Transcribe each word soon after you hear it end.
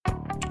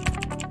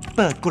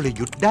ปิดกล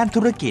ยุทธ์ด้าน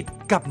ธุรกิจ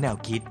กับแนว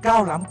คิดก้า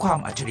วล้ำความ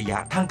อัจฉริยะ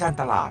ทางการ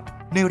ตลาด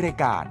ในราย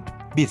การ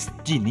Biz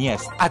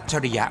Genius อัจฉ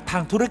ริยะทา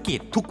งธุรกิจ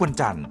ทุกวัน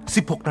จันทร์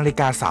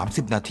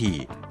 16:30 น.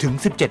ถึง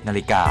 17:00 น.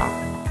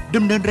ด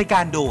ำเนินรายก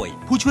ารโดย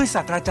ผู้ช่วยศ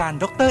าสตราจารย์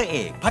ดร.เอ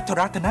กภัทร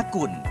รัตน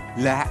กุล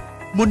และ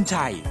มน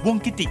ชัยวง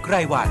ศ์กิติไกร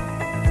วรรณ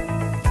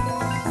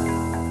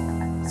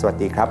สวัส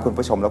ดีครับคุณ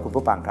ผู้ชมและคุณ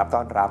ผู้ฟังครับต้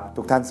อนรับ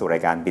ทุกท่านสู่รา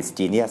ยการ Biz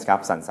Genius ครับ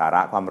สรรสาร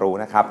ะความรู้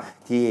นะครับ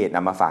ที่น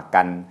ำมาฝาก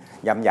กัน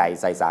ย้ำใหญ่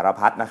ใส่สาร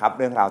พัดนะครับ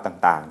เรื่องราว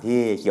ต่างๆที่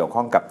เกี่ยวข้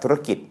องกับธุร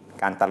กิจ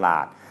การตลา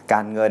ดกา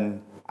รเงิน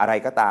อะไร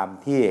ก็ตาม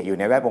ที่อยู่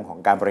ในแวดวงของ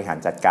การบริหาร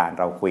จัดการ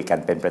เราคุยกัน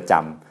เป็นประจ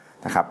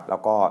ำนะครับแล้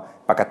วก็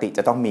ปกติจ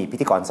ะต้องมีพิ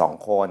ธีกร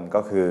2คน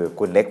ก็คือ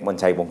คุณเล็กมน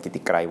ชัยวงศ์กิ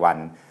ติไกรวรร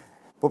ณ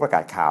ผู้ประกา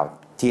ศข่าว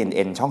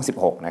TNN ช่อง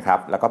16นะครับ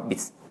แล้วก็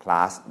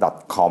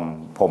bizplus.com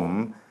ผม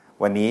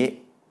วันนี้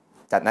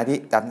ทำหน้า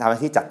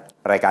ที่จัด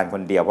รายการค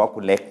นเดียวเพราะ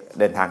คุณเล็ก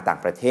เดินทางต่าง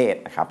ประเทศ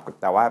นะครับ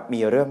แต่ว่า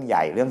มีเรื่องให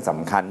ญ่เรื่องส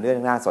ำคัญเรื่อง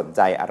น่าสนใ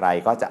จอะไร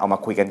ก็จะเอามา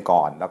คุยกัน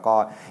ก่อนแล้วก็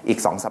อีก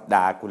2สัปด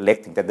าห์คุณเล็ก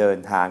ถึงจะเดิน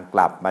ทางก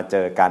ลับมาเจ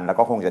อกันแล้ว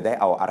ก็คงจะได้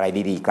เอาอะไร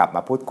ดีๆกลับม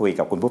าพูดคุย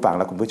กับคุณผู้ฟังแ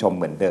ละคุณผู้ชม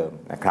เหมือนเดิม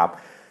นะครับ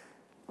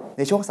ใ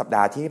นช่วงสัปด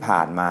าห์ที่ผ่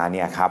านมาเ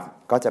นี่ยครับ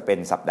ก็จะเป็น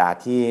สัปดาห์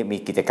ที่มี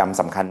กิจกรรม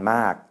สำคัญม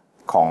าก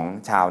ของ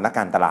ชาวนักก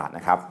ารตลาดน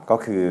ะครับก็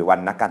คือวัน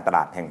นักการตล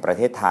าดแห่งประเ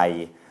ทศไทย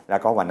แล้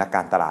วก็วันนักก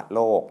ารตลาดโ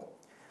ลก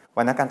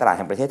วันนักการตลาดแ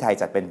ห่งประเทศไทย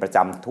จัดเป็นประจ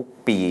ำทุก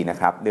ปีนะ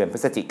ครับเดือนพฤ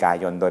ศจิกา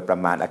ยนโดยประ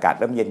มาณอากาศ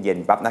เริ่มเย็น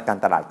ๆปั๊บนักการ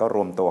ตลาดก็ร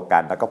วมตัวกั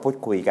นแล้วก็พูด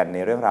คุยกันใน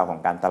เรื่องราวของ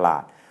การตลา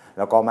ดแ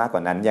ล้วก็มากกว่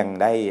านั้นยัง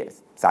ได้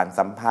สาน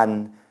สัมพัน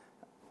ธ์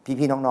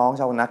พี่ๆน้องๆ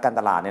ชาวนักการ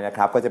ตลาดเนี่ยนะค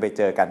รับก็จะไปเ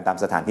จอกันตาม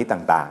สถานที่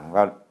ต่างๆ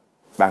ก็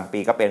บางปี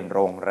ก็เป็นโ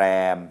รงแร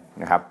ม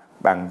นะครับ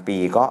บางปี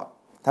ก็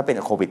ถ้าเป็น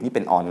โควิดนี่เ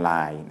ป็นออนไล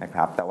น์นะค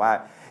รับแต่ว่า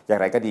อย่าง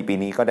ไรก็ดีปี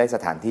นี้ก็ได้ส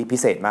ถานที่พิ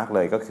เศษมากเล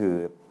ยก็คือ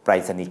ไปร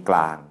ษณีย์กล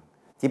าง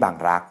ที่บาง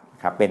รัก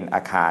ครับเป็นอ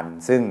าคาร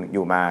ซึ่งอ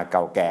ยู่มาเ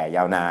ก่าแก่ย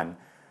าวนาน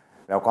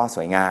แล้วก็ส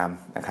วยงาม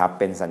นะครับ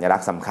เป็นสัญลั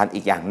กษณ์สำคัญ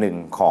อีกอย่างหนึ่ง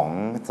ของ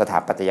สถา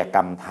ปัตยก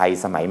รรมไทย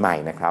สมัยใหม่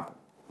นะครับ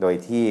โดย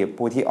ที่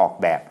ผู้ที่ออก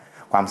แบบ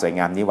ความสวย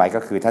งามนี้ไว้ก็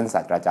คือท่านศ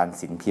าสตราจารย์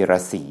สินพีร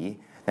ศรี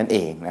นั่นเอ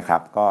งนะครั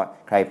บก็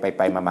ใครไ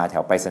ปมาแถ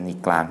วไปรษณี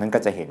ย์กลางท่านก็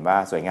จะเห็นว่า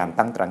สวยงาม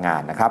ตั้งตระหง่า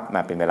นนะครับม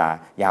าเป็นเวลา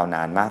ยาวน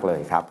านมากเล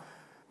ยครับ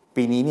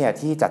ปีนี้เนี่ย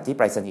ที่จัดที่ไ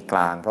ปรษณีย์กล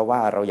างเพราะว่า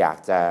เราอยาก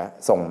จะ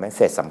ส่งเมสเส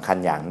จสำคัญ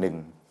อย่างหนึ่ง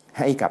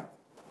ให้กับ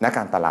นักก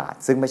ารตลาด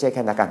ซึ่งไม่ใช่แ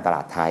ค่นักการตล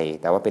าดไทย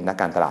แต่ว่าเป็นนัก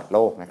การตลาดโล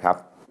กนะครับ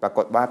ปราก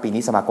ฏว่าปี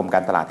นี้สมาคมกา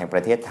รตลาดแห่งปร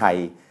ะเทศไทย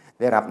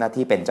ได้รับหน้า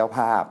ที่เป็นเจ้าภ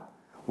าพ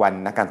วัน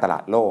นักการตลา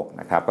ดโลก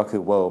นะครับก็คื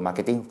อ World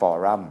Marketing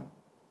Forum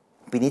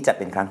ปีนี้จัด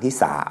เป็นครั้งที่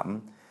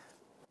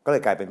3ก็เล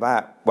ยกลายเป็นว่า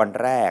วัน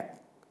แรก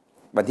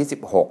วันที่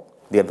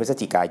16เดือนพฤศ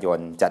จิกายน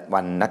จัด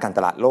วันนักการต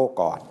ลาดโลก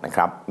ก่อนนะค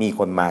รับมีค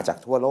นมาจาก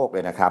ทั่วโลกเล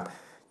ยนะครับ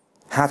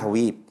5ท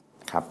วีป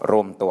ครับร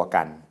วมตัว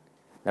กัน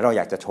แล้วเราอ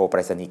ยากจะโชว์ไปร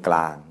ษณีย์กล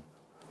าง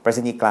ไปรษ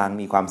ณีย์กลาง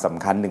มีความส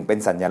ำคัญหนึ่งเป็น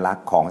สัญลัก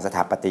ษณ์ของสถ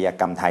าปัตย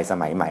กรรมไทยส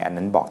มัยใหม่อัน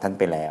นั้นบอกท่าน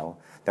ไปแล้ว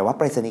แต่ว่าไ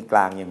ปรษณีย์กล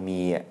างยัง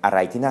มีอะไร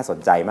ที่น่าสน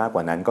ใจมากก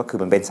ว่านั้นก็คือ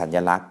มันเป็นสัญ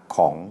ลักษณ์ข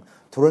อง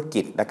ธุร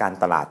กิจและการ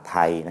ตลาดไท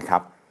ยนะครั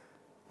บ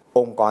อ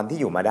งค์กรที่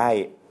อยู่มาได้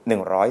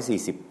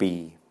140ปี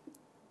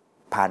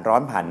ผ่านร้อ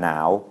นผ่านหนา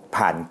ว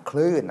ผ่านค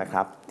ลื่นนะค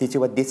รับที่ชื่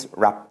อว่า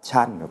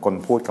disruption คน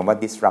พูดคำว่า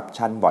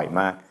disruption บ่อย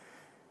มาก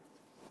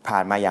ผ่า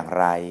นมาอย่าง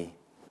ไร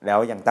แล้ว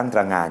ยังตั้งต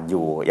ระหง่านอ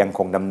ยู่ยังค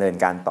งดำเนิน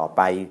การต่อ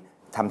ไป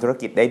ทำธุร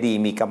กิจได้ดี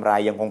มีกำไร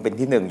ยังคงเป็น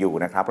ที่1อยู่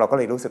นะครับเราก็เ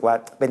ลยรู้สึกว่า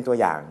เป็นตัว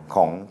อย่างข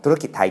องธุร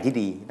กิจไทยที่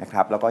ดีนะค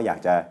รับแล้วก็อยาก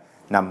จะ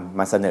นำ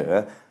มาเสนอ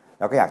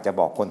แล้วก็อยากจะ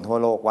บอกคนทั่ว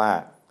โลกว่า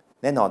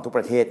แน่นอนทุกป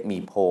ระเทศมี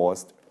โพส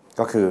ต์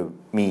ก็คือ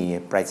มี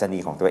ไปรษณี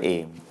ย์ของตัวเอ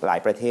งหลาย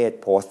ประเทศ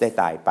โพสต์ได้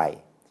ตายไป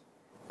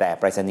แต่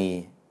ไปรษณีย์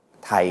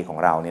ไทยของ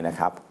เราเนี่ยนะ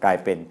ครับกลาย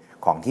เป็น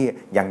ของที่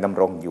ยังด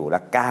ำรงอยู่และ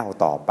ก้าว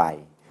ต่อไป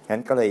งั้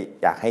นก็เลย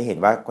อยากให้เห็น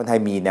ว่าคนไทย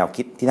มีแนว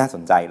คิดที่น่าส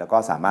นใจแล้วก็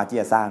สามารถที่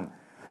จะสร้าง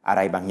อะไ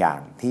รบางอย่าง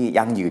ที่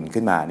ยั่งยืน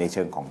ขึ้นมาในเ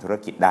ชิงของธุร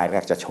กิจได้และอ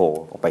ยากจะโชว์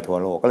ออกไปทั่ว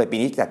โลกก็เลยปี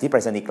นี้จัดที่ไปร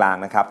ษณีย์กลาง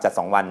นะครับจัด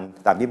2วัน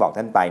ตามที่บอก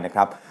ท่านไปนะค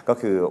รับก็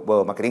คือ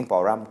World Marketing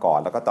Forum ก่อน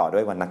แล้วก็ต่อด้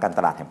วยวันนักการต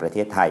ลาดแห่งประเท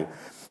ศไทย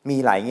มี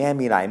หลายแง่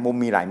มีหลายมุม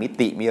มีหลายมิ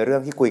ติมีเรื่อ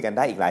งที่คุยกันไ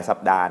ด้อีกหลายสัป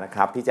ดาห์นะค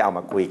รับที่จะเอาม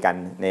าคุยกัน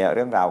ในเ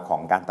รื่องราวขอ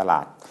งการตล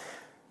าด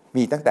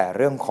มีตั้งแต่เ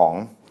รื่องของ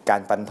กา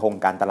รฟันธง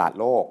การตลาด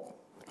โลก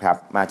ครับ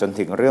มาจน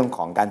ถึงเรื่องข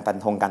องการฟัน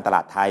ธงการตล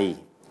าดไทย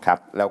ครับ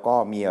แล้วก็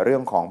มีเรื่อ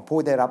งของผู้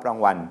ได้รับรา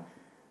งวัล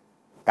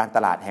การต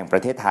ลาดแห่งปร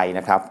ะเทศไทย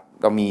นะครับ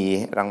ก็มี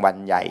รางวัล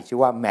ใหญ่ชื่อ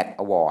ว่า MAT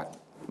Award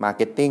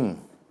Marketing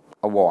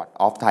Award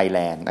of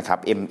Thailand นะครับ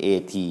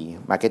MAT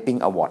Marketing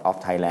Award of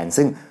Thailand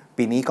ซึ่ง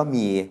ปีนี้ก็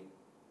มี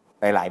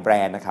หลายๆแบร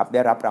นด์นะครับไ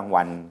ด้รับราง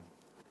วัล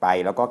ไป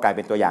แล้วก็กลายเ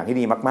ป็นตัวอย่างที่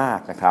ดีมาก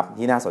ๆนะครับ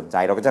ที่น่าสนใจ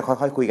เราก็จะ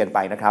ค่อยๆคุยกันไป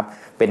นะครับ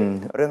เป็น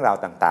เรื่องราว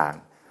ต่าง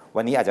ๆ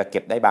วันนี้อาจจะเก็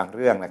บได้บางเ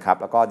รื่องนะครับ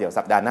แล้วก็เดี๋ยว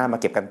สัปดาห์หน้ามา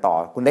เก็บกันต่อ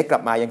คุณได้กลั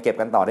บมายังเก็บ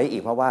กันต่อได้อี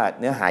กเพราะว่า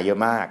เนื้อหาเยอะ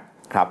มาก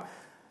ครับ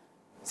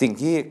สิ่ง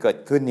ที่เกิด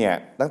ขึ้นเนี่ย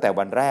ตั้งแต่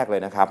วันแรกเล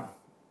ยนะครับ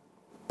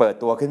เปิด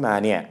ตัวขึ้นมา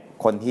เนี่ย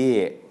คนที่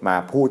มา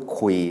พูด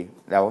คุย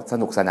แล้วส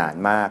นุกสนาน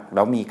มากแ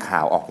ล้วมีข่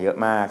าวออกเยอะ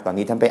มากตอน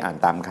นี้ท่านไปอ่าน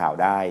ตามข่าว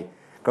ได้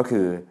ก็คื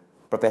อ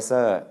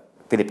Professor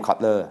Philip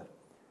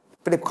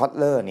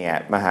Kotler เนี่ย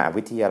มหา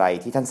วิทยาลัย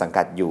ที่ท่านสัง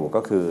กัดอยู่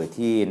ก็คือ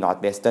ที่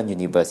Northwestern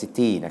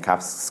University นะครับ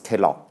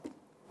Kellogg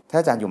ท่า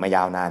นอาจารย์อยู่มาย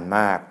าวนานม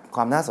ากค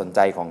วามน่าสนใจ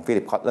ของฟิ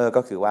ลิป คอตเลอร์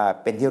ก็คือว่า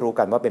เป็นที่รู้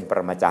กันว่าเป็นป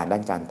รมาจารย์ด้า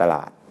นการตล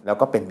าดแล้ว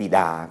ก็เป็นบิด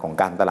าของ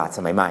การตลาดส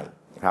มัยใหม่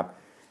ครับ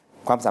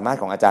ความสามารถ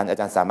ของอาจารย์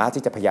สามารถ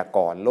ที่จะพยาก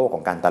รณ์โลกข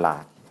องการตลา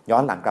ดย้อ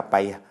นหลังกลับไป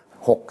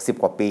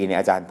60 กว่าปีเนี่ย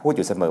อาจารย์พูดอ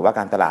ยู่เสมอว่า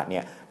การตลาดเนี่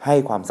ยให้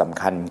ความสำ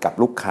คัญกับ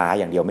ลูกค้า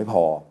อย่างเดียวไม่พ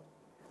อ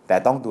แ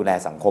ต่ต้องดูแล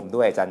สังคมด้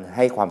วยอาจารย์ใ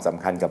ห้ความส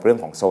ำคัญกับเรื่อง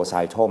ของ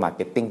societal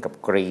marketing กับ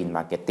green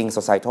marketing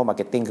societal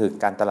marketing คือ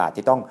การตลาด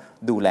ที่ต้อง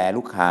ดูแล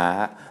ลูกค้า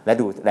และ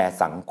ดูแล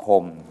สังค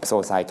ม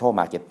societal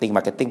marketing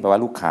marketing แปลว่า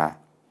ลูกค้า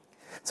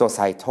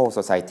societal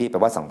society แปล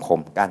ว่าสังคม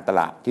การต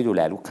ลาดที่ดูแ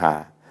ลลูกค้า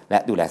และ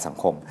ดูแลสัง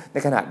คมใน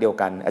ขณะเดียว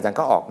กันอาจารย์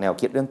ก็ออกแนว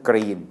คิดเรื่อง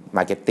green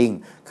marketing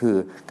คือ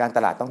การต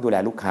ลาดต้องดูแล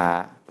ลูกค้า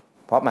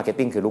เพราะ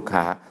marketing คือลูก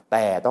ค้าแ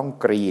ต่ต้อง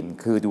green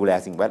คือดูแล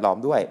สิ่งแวดล้อม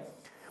ด้วย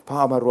พอ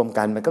เอามารวม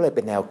กันมันก็เลยเ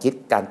ป็นแนวคิด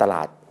การตล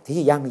าด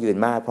ที่ยั่งยืน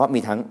มากเพราะมี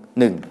ทั้ง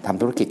 1. ท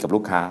ำธุรกิจกับลู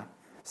กค้า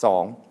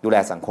 2. ดูแล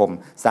สังคม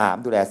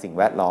 3. ดูแลสิ่ง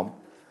แวดล้อม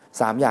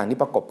3อย่างนี้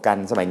ประกบกัน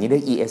สมัยนี้เรี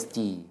ยก ESG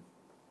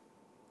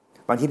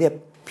บางที่เรียก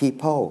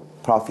People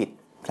Profit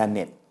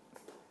Planet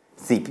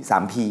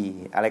 3P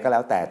อะไรก็แล้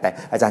วแต่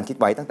อาจารย์คิด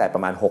ไว้ตั้งแต่ปร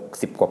ะมาณ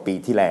60 กว่าปี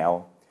ที่แล้ว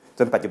จ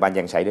นปัจจุบัน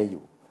ยังใช้ได้อ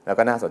ยู่แล้ว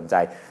ก็น่าสนใจ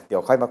เดี๋ย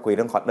วค่อยมาคุยเ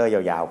รื่องคอตเลอร์ย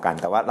าวๆกัน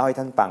แต่ว่าเล่าให้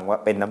ท่านฟังว่า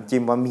เป็นน้ำจิ้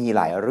มว่ามี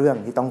หลายเรื่อง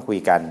ที่ต้องคุย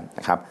กัน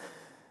นะครับ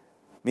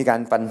มีกา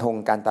รฟันธง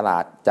การตลา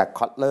ดจากค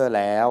อตเลอร์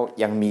แล้ว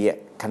ยังมี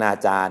คณา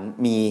จารย์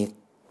มี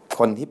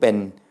คนที่เป็น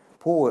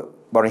ผู้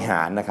บริห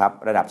ารนะครับ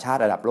ระดับชาติ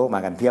ระดับโลกมา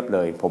กันเพียบเล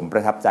ยผมปร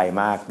ะทับใจ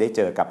มากได้เ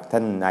จอกับท่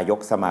านนายก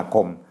สมาค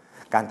ม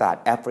การตลาด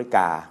แอฟริก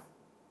า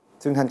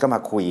ซึ่งท่านก็มา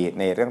คุย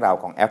ในเรื่องราว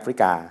ของแอฟริ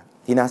กา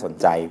ที่น่าสน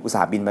ใจอุตส่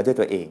าห์บินมาด้วย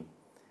ตัวเอง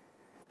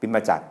บินม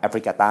าจากแอฟ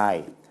ริกาใต้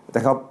แต่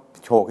เขา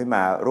โชว์ขึ้นม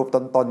ารูป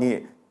ต้นๆนี่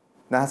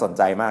น่าสนใ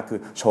จมากคือ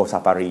โชว์ซา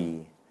ฟารี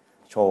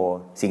โชว์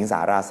สิงสา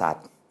ราสัต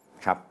ว์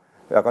ครับ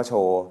แล้วก็โช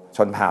ว์ช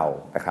นเผ่า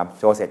นะครับ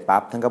โชว์เสร็จปั๊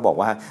บท่านก็บอก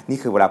ว่านี่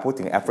คือเวลาพูด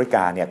ถึงแอฟริก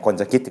าเนี่ยคน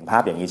จะคิดถึงภา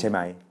พอย่างนี้ใช่ไหม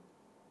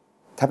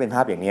ถ้าเป็นภ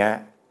าพอย่างนี้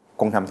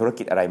คงทำธุร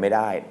กิจอะไรไม่ไ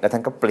ด้แล้วท่า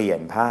นก็เปลี่ยน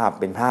ภาพ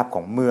เป็นภาพข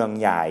องเมือง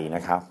ใหญ่น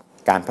ะครับ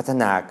การพัฒ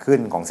นาขึ้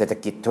นของเศรษฐ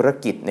กิจธุร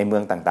กิจในเมื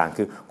องต่างๆ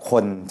คือค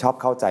นชอบ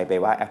เข้าใจไป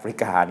ว่าแอฟริ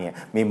กาเนี่ย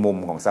มีมุม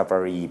ของซาฟา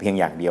รีเพียง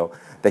อย่างเดียว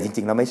แต่จ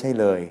ริงๆแล้วไม่ใช่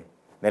เลย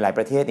ในหลายป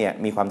ระเทศเนี่ย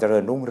มีความเจริ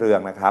ญรุ่งเรือง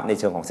นะครับใน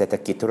เชิงของเศรษฐ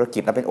กิจธุรกิ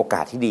จและเป็นโอก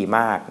าสที่ดีม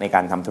ากในก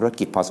ารทำธุร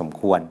กิจพอสม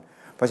ควร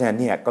เพราะฉะนั้น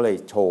เนี่ยก็เลย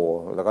โชว์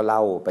แล้วก็เล่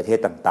าประเทศ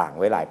ต่างๆ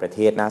ไว้หลายประเท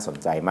ศน่าสน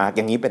ใจมากอ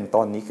ย่างนี้เป็น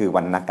ต้นนี่คือ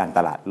วันนักการต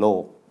ลาดโล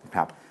กนะค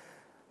รับ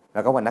แ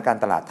ล้วก็วันนักการ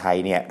ตลาดไทย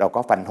เนี่ยเราก็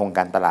ฟันธงก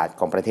ารตลาด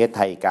ของประเทศไ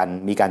ทยกัน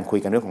มีการคุย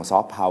กันเรื่องของซอ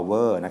ฟต์พาวเว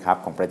อร์นะครับ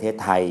ของประเทศ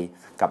ไทย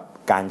กับ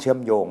การเชื่อม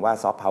โยงว่า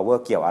ซอฟต์พาวเวอ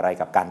ร์เกี่ยวอะไร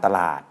กับการตล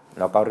าด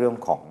แล้วก็เรื่อง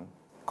ข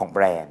องแบ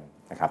รนด์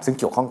นะครับซึ่ง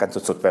เกี่ยวข้องกัน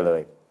สุดๆไปเล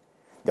ย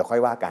เดี๋ยวค่อ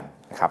ยว่ากัน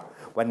นะครับ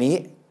วันนี้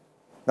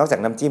นอกจาก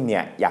น้ำจิ้มเนี่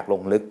ยอยากล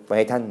งลึกไปใ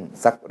ห้ท่าน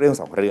สักเรื่อง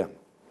2เรื่อง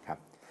ครับ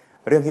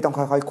เรื่องที่ต้อง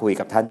ค่อยๆคุย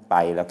กับท่านไป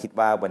แล้วคิด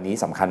ว่าวันนี้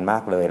สำคัญมา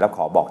กเลยแล้วข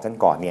อบอกท่าน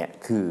ก่อนเนี่ย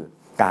คือ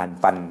การ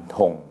ฟันธ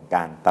งก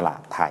ารตลา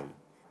ดไทย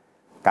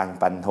การ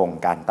ฟันธง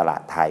การตลา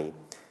ดไทย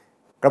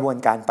กระบวน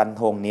การฟัน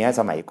ธงนี้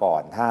สมัยก่อ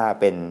นถ้า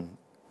เป็น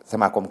ส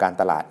มาคมการ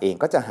ตลาดเอง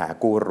ก็จะหา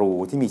กูรู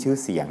ที่มีชื่อ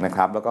เสียงนะค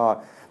รับแล้วก็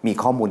มี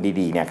ข้อมูล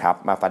ดีๆเนี่ยครับ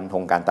มาฟันธ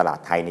งการตลาด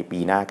ไทยในปี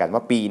หน้ากันว่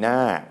าปีหน้า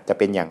จะ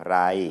เป็นอย่างไร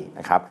น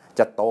ะครับ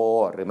จะโต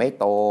หรือไม่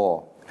โต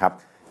ครับ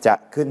จะ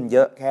ขึ้นเย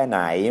อะแค่ไหน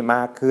ม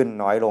ากขึ้น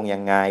น้อยลงยั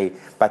งไง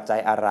ปัจจัย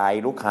อะไร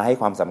ลูกค้าให้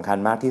ความสำคัญ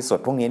มากที่สุด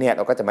พวกนี้เนี่ยเ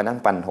ราก็จะมานั่ง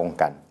ฟันธง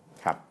กัน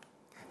ครับ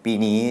ปี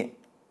นี้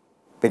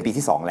เป็นปี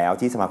ที่2แล้ว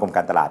ที่สมาคมก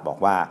ารตลาดบอก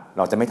ว่าเ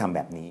ราจะไม่ทำแ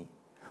บบนี้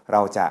เร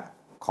าจะ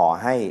ขอ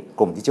ให้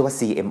กลุ่มที่ชื่อว่า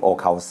CMO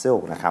Council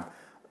นะครับ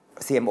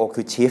CMO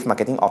คือ Chief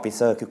Marketing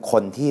Officer คือค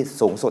นที่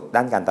สูงสุด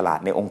ด้านการตลาด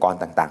ในองค์กร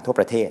ต่างๆทั่ว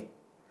ประเทศ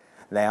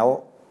แล้ว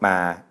มา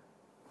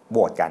โหว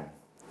ตกัน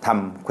ท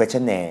ำ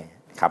questionnaire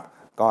ครับ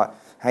ก็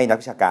ให้นัก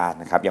วิชาการ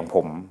นะครับอย่างผ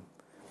ม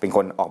เป็นค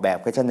นออกแบบ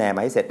questionnaire ม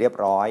าให้เสร็จเรียบ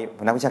ร้อย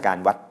นักวิชาการ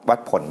วัด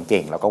ผลเ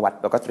ก่งแล้ว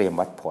ก็เตรียม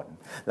วัดผล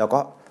แล้วก็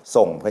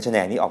ส่ง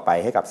questionnaire นี้ออกไป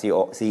ให้กับ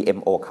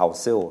CMO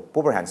Council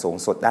ผู้บริหารสูง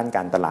สุดด้านก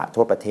ารตลาด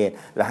ทั่วประเทศ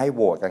แล้วให้โห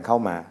วตกันเข้า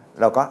มา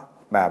แล้วก็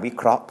มาวิเ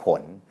คราะห์ผ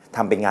ลท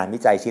ำเป็นงานวิ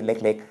จัยชิ้นเ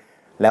ล็ก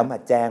ๆแล้วมา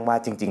แจ้งว่า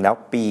จริงๆแล้ว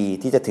ปี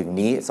ที่จะถึง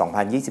นี้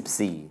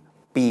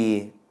2024ปี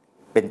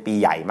เป็นปี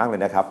ใหญ่มากเล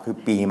ยนะครับคือ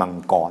ปีมัง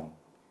กร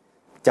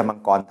จะมัง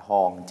กรท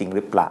องจริงห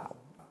รือเปล่า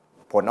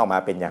ผลออกมา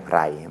เป็นอย่างไร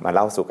มาเ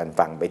ล่าสู่กัน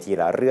ฟังไปที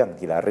ละเรื่อ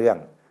ง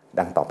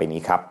ดังต่อไป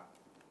นี้ครับ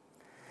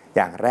อ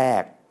ย่างแร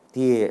ก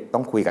ที่ต้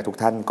องคุยกับทุก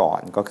ท่านก่อ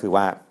นก็คือ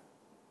ว่า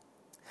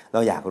เร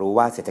าอยากรู้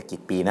ว่าเศรษฐกิจ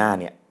ปีหน้า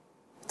เนี่ย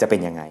จะเป็น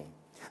ยังไง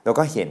เรา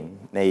ก็เห็น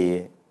ใน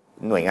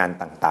หน่วยงาน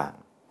ต่าง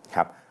ๆค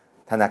รับ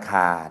ธนาค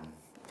าร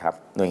ครับ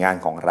หน่วยงาน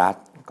ของรัฐ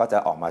ก็จะ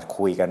ออกมา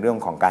คุยกันเรื่อง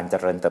ของการเจ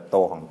ริญเติบโต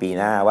ของปี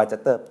หน้าว่าจะ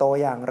เติบโต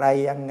อย่างไร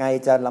ยังไง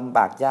จะลำบ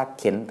ากยาก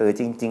เข็ญหรือ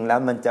จริงๆแล้ว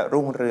มันจะ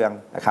รุ่งเรือง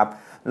นะครับ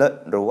เลิศ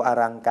หรูอ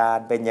ลังการ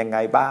เป็นยังไง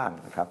บ้าง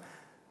นะครับ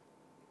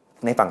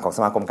ในฝั่งของส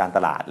มาคมการต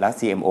ลาดและ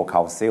CMO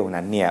Council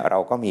นั้นเนี่ยเรา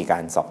ก็มีกา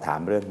รสอบถาม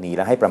เรื่องนี้แ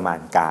ละให้ประมาณ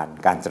ก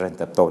ารเจริญ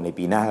เติบโตใน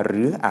ปีหน้าห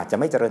รืออาจจะ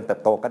ไม่เจริญเติ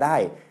บโตก็ได้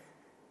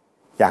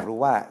อยากรู้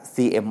ว่า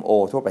CMO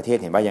ทั่วประเทศ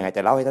เห็นว่ายังไงจ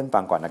ะเล่าให้ท่าน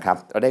ฟังก่อนนะครับ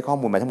เราได้ข้อ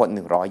มูลมาทั้งหมด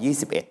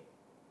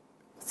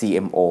121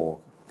 CMO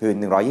คือ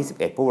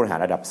121ผู้บริหาร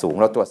ระดับสูง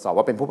เราตรวจสอบ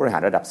ว่าเป็นผู้บริหา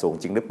รระดับสูง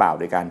จริงหรือเปล่า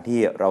โดยการที่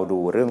เราดู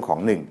เรื่องของ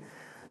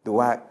1ดู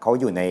ว่าเขา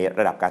อยู่ใน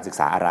ระดับการศึก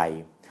ษาอะไร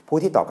ผู้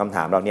ที่ตอบคำถ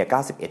ามเราเนี่ย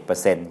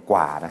 91% ก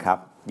ว่านะครับ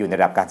อยู่ใน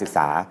ระดับการศึกษ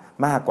า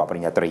มากกว่าป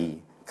ริญญาตรี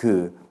คือ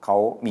เขา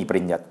มีป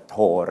ริญญาโท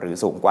หรือ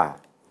สูงกว่า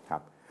ครั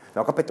บเร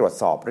าก็ไปตรวจ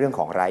สอบเรื่องข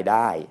องรายไ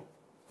ด้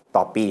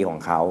ต่อปีของ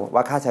เขาว่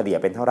าค่าเฉลี่ย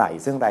เป็นเท่าไหร่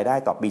ซึ่งรายได้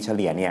ต่อปีเฉ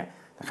ลี่ยเนี่ย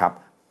นะครับ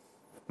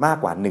มาก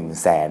กว่า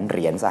 100,000 เห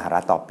รียญสหรั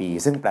ฐต่อปี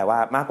ซึ่งแปลว่า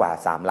มากกว่า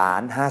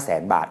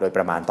 3,500,000 บาทโดยป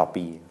ระมาณต่อ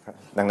ปี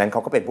ดังนั้นเข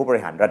าก็เป็นผู้บ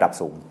ริหารระดับ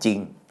สูงจริง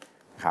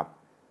ครับ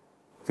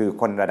คือ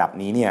คนระดับ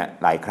นี้เนี่ย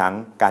หลายครั้ง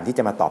การที่จ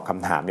ะมาตอบค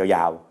ำถามย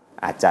าว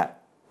ๆอาจจะ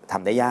ท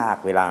ำได้ยาก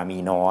เวลามี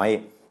น้อย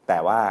แต่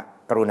ว่า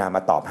กรุณาม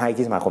าตอบให้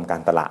ที่สมาคมกา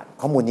รตลาด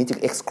ข้อมูลนี้จึง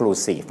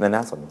exclusive และน่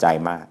าสนใจ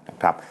มากนะ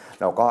ครับ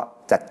เราก็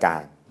จัดกา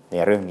รใน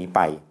เรื่องนี้ไป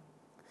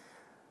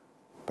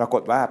ปราก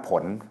ฏว่าผ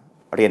ล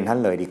เรียนท่าน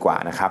เลยดีกว่า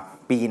นะครับ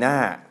ปีหน้า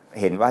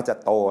เห็นว่าจะ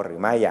โตหรือ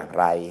ไม่อย่าง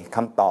ไรค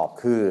ำตอบ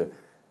คือ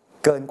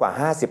เกินกว่า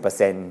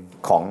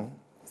 50% ของ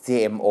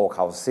CMO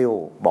Council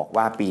บอก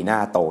ว่าปีหน้า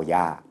โตย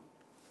าก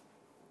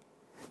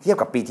เทียบ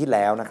กับปีที่แ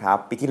ล้วนะครับ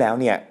ปีที่แล้ว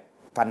เนี่ย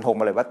ฟันธง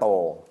มาเลยว่าโ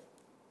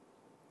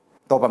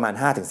ตประมาณ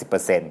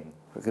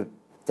 5-10% คือ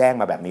แจ้ง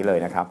มาแบบนี้เลย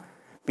นะครับ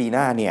ปีห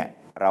น้าเนี่ย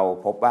เรา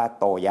พบว่า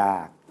โตยา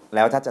กแ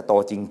ล้วถ้าจะโต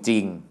จ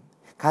ริงๆ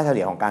ค่าเฉ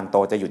ลี่ยของการโต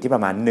จะอยู่ที่ปร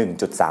ะมาณ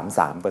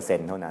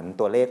 1.33% เท่านั้น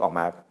ตัวเลขออกม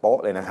าโป๊ะ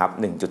เลยนะครับ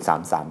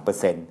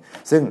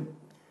 1.33% ซึ่ง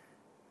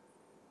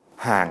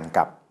ห่าง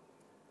กับ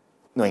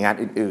หน่วยงาน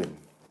อื่น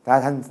ๆถ้า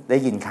ท่านได้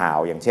ยินข่าว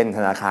อย่างเช่นธ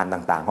นาคาร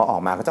ต่างๆเขาออ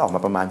กมาก็จะออกม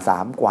าประมาณ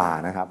3กว่า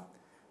นะครับ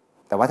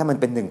แต่ว่าถ้ามัน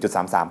เป็น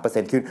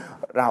 1.33% คือ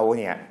เรา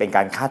เนี่ยเป็นก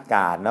ารคาดก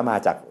ารณ์แล้วมา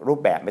จากรูป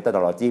แบบ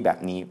methodology แบบ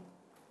นี้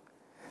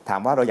ถาม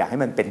ว่าเราอยากให้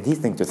มันเป็น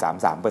ที่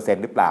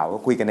 1.33% หรือเปล่าก็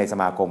คุยกันในส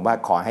มาคมว่า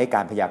ขอให้ก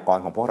ารพยากร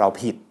ณ์ของพวกเรา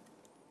ผิด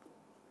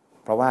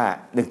เพราะว่า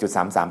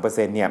 1.33%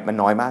 เนี่ยมัน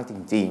น้อยมากจ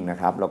ริงๆนะ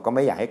ครับเราก็ไ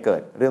ม่อยากให้เกิ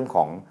ดเรื่องข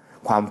อง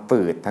ความ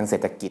ฝืดทางเศร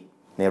ษฐกิจ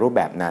ในรูปแ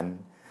บบนั้น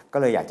ก็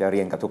เลยอยากจะเรี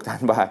ยนกับทุกท่า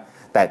นว่า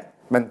แต่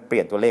มันเป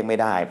ลี่ยนตัวเลขไม่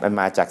ได้มัน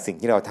มาจากสิ่ง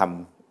ที่เราท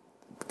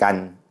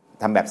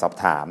ำแบบสอบ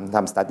ถามท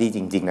ำ study จ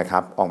ริงๆนะครั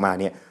บออกมา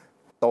เนี่ย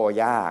โต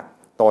ยาก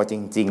โตจ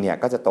ริงๆเนี่ย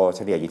ก็จะโตเ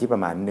ฉลี่ยอยู่ที่ปร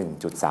ะมาณ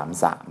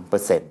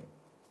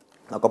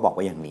 1.33% เราก็บอก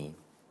ว่าอย่างนี้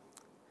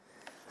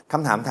ค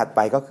ำถามถัดไป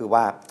ก็คือ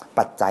ว่า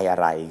ปัจจัยอะ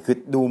ไรคือ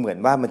ดูเหมือน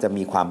ว่ามันจะ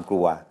มีความก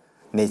ลัว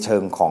ในเชิ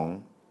งของ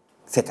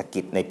เศรษฐกิ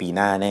จในปีห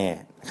น้าแน่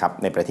ครับ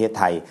ในประเทศไ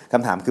ทยค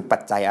ำถามคือปั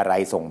จจัยอะไร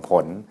ส่งผ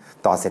ล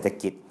ต่อเศรษฐ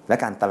กิจและ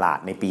การตลาด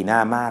ในปีหน้า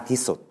มากที่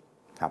สุด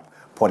ครับ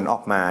ผลออ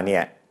กมาเนี่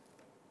ย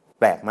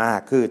แปลกมาก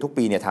คือทุก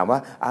ปีเนี่ยถามว่า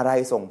อะไร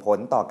ส่งผล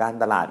ต่อการ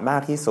ตลาดมา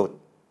กที่สุด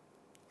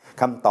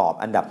คำตอบ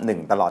อันดับ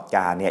1ตลอดก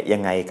าลเนี่ยยั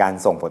งไงการ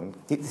ส่งผล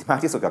ที่มาก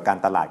ที่สุดกับการ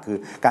ตลาดคือ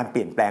การเป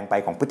ลี่ยนแปลงไป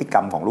ของพฤติกร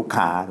รมของลูก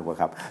ค้าถูกไหม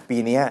ครับปี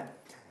นี้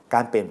ก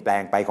ารเปลี่ยนแปล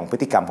งไปของพฤ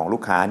ติกรรมของลู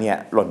กค้าเนี่ย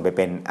หล่นไปเ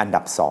ป็นอัน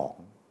ดับ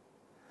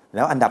2แ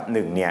ล้วอันดับ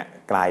1เนี่ย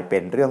กลายเป็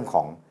นเรื่องข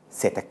อง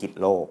เศรษฐกิจ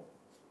โลก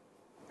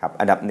ครับ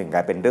อันดับ1กล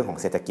ายเป็นเรื่องของ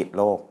เศรษฐกิจ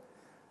โลก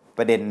ป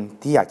ระเด็น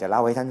ที่อยากจะเล่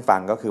าให้ท่านฟั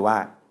งก็คือว่า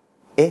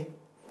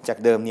จาก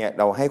เดิมเนี่ย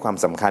เราให้ความ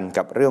สำคัญ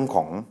กับเรื่องข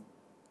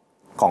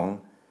อง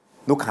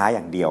ลูกค้าอ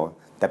ย่างเดียว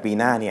แต่ปี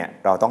หน้าเนี่ย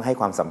เราต้องให้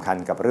ความสำคัญ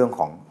กับเรื่อง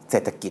ของเศร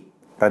ษฐกิจ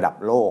ระดับ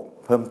โลก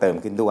เพิ่มเติม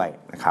ขึ้นด้วย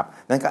นะครับ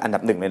นั่นก็อันดั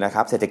บ1เลยนะค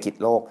รับเศรษฐกิจ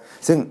โลก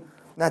ซึ่ง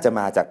น่าจะ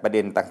มาจากประเ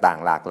ด็นต่าง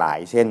ๆหลากหลาย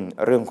เช่น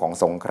เรื่องของ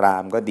สงครา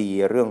มก็ดี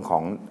เรื่องขอ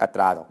งอัต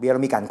ราดอกเบี้ยแล้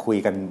วมีการคุย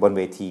กันบนเ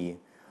วที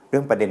เรื่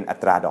องประเด็นอั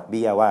ตราดอกเ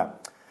บี้ยว่า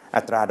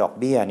อัตราดอก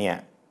เบี้ยเนี่ย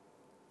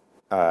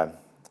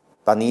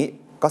ตอนนี้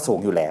ก็สูง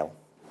อยู่แล้ว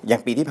อย่า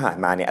งปีที่ผ่าน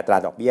มาเนี่ยอัตรา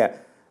ดอกเบี้ย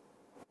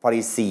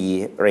policy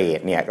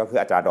rate เนี่ยก็คือ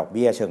อัตราดอกเ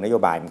บี้ยเชิงนโย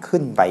บายมัน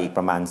ขึ้นไปอีกป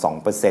ระมาณ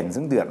 2%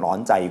 ซึ่งเดือดร้อน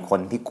ใจค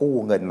นที่กู้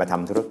เงินมาท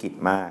ำธุรกิจ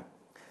มาก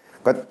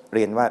ก็เ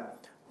รียนว่า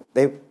ไ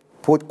ด้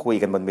พูดคุย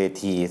กันบนเว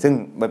ทีซึ่ง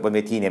บนเว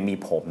ทีเนี่ยมี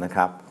ผมนะค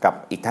รับกับ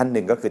อีกท่านห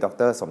นึ่งก็คือด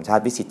ร.สมชา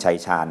ติวิสิตชัย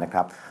ชาญนะค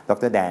รับด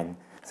ร.แดน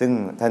ซึ่ง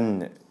ท่าน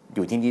อ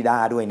ยู่ที่นิด้า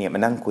ด้วยเนี่ยมา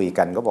นั่งคุย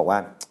กันก็บอกว่า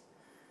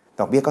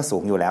ดอกเบี้ยก็สู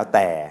งอยู่แล้วแ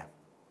ต่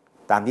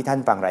ตามที่ท่าน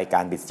ฟังรายกา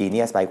ร Biz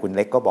Genius ไปคุณเ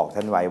ล็กก็บอก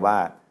ท่านไว้ว่า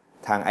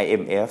ทาง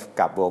IMF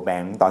กับ World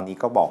Bank ตอนนี้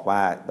ก็บอกว่า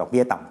ดอกเ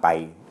บี้ยต่ำไป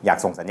อยาก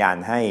ส่งสัญญาณ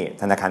ให้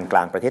ธนาคารกล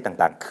างประเทศ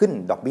ต่างๆขึ้น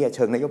ดอกเบี้ยเ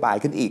ชิงนโยบาย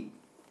ขึ้นอีก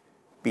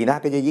ปีหน้า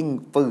ก็จะยิ่ง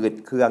ฝืด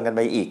เคืองกันไ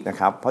ปอีกนะ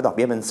ครับเพราะดอกเ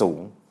บี้ยมันสูง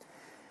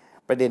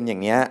ประเด็นอย่า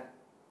งนี้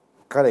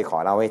ก็เลยขอ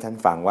เล่าให้ท่าน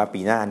ฟังว่า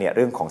ปีหน้าเนี่ยเ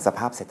รื่องของสภ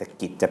าพเศรษฐ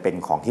กิจจะเป็น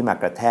ของที่มา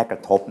กระแทกกร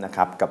ะทบนะค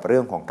รับกับเรื่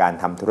องของการ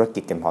ทำธุรกิ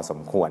จกันพอส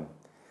มควร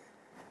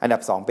อันดั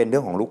บ2เป็นเรื่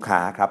องของลูกค้า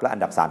ครับและอั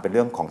นดับ3เป็นเ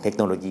รื่องของเทคโ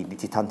นโลยีดิ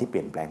จิทัลที่เป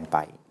ลี่ยนแปลงไป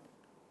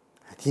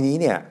ทีนี้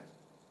เนี่ย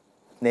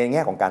ในแ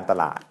ง่ของการต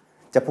ลาด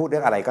จะพูดเรื่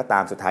องอะไรก็ตา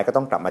มสุดท้ายก็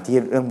ต้องกลับมาที่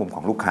เรื่องมุมข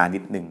องลูกค้านิ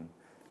ดนึง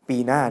ปี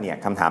หน้าเนี่ย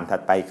คำถามถั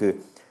ดไปคือ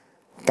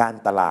การ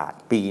ตลาด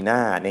ปีหน้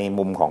าใน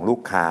มุมของลู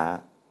กค้า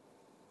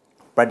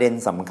ประเด็น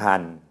สำคั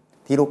ญ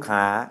ที่ลูกค้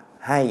า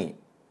ใ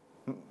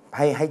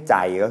ห้ใจ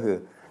ก็คือ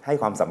ให้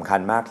ความสำคัญ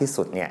มากที่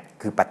สุดเนี่ย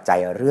คือปัจจัย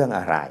เรื่องอ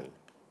ะไร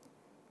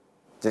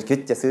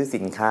จะซื้อ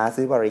สินค้า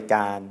ซื้อบริก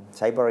ารใ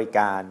ช้บริก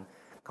าร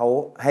เขา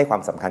ให้ควา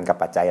มสำคัญกับ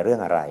ปัจจัยเรื่อ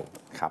งอะไร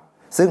ครับ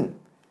ซึ่ง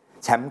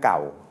แชมป์เก่า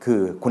คื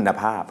อคุณ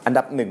ภาพอัน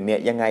ดับ1เนี่ย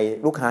ยังไง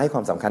ลูกค้าให้คว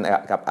ามสำคัญ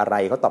กับอะไร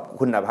เขาตอบ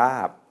คุณภา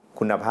พ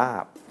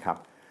ครับ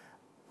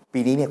ปี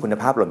นี้เนี่ยคุณ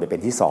ภาพหล่นไปเป็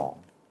นที่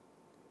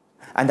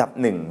2อันดับ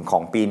1ขอ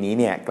งปีนี้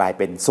เนี่ยกลายเ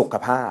ป็นสุข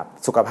ภ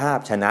าพ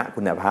ชนะ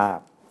คุณภาพ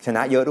ชน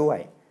ะเยอะด้วย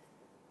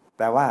แ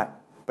ปลว่า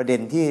ประเด็น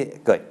ที่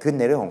เกิดขึ้น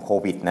ในเรื่องของโค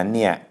วิดนั้นเ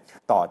นี่ย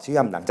ต่อเชื่อ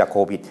มหลังจากโค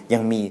วิดยั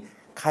งมี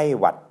ไข้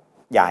หวัด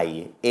ใหญ่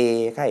A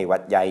ไข้หวั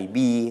ดใหญ่ B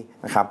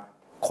นะครับ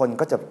คน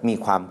ก็จะมี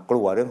ความก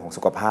ลัวเรื่องของ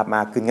สุขภาพม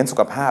ากขึ้นงั้นสุ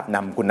ขภาพน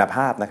ำคุณภ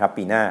าพนะครับ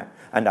ปีหน้า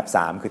อันดับ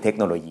3คือเทค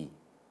โนโลยี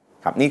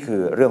ครับนี่คื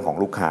อเรื่องของ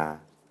ลูกค้า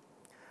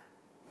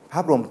ภ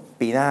าพรวม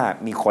ปีหน้า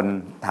มีคน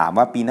ถาม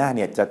ว่าปีหน้าเ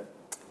นี่ยจะ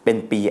เป็น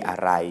ปีอะ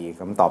ไร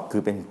คำตอบคื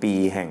อเป็นปี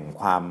แห่ง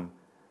ความ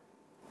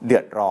เดื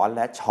อดร้อนแ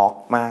ละช็อก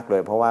มากเล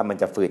ยเพราะว่ามัน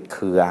จะฝืดเ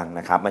คือง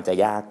นะครับมันจะ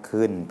ยาก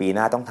ขึ้นปีห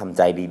น้าต้องทำใ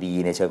จดี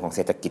ๆในเชิงของเศ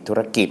รษฐกิจธุ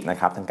รกิจนะ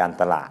ครับทางการ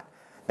ตลาด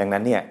ดังนั้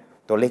นเนี่ย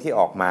ตัวเลขที่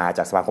ออกมาจ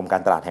ากสมาคมกา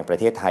รตลาดแห่งประ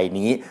เทศไทย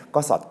นี้ก็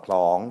สอดค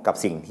ล้องกับ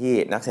สิ่งที่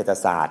นักเศรษฐ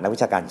ศาสตร์นักวิ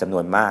ชาการจำน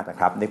วนมากนะ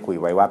ครับได้คุย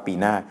ไว้ว่าปี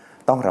หน้า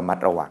ต้องระมัด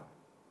ระวัง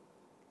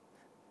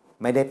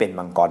ไม่ได้เป็น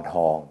มังกรท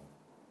อง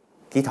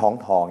ที่ท้อง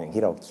ทองอย่าง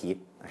ที่เราคิด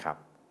นะครับ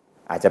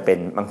อาจจะเป็น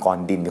มังกร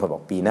ดินมีคนบ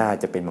อกปีหน้า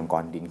จะเป็นมังก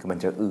รดินคือมัน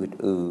จะอืด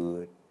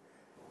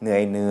เห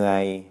นื่อ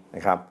ยน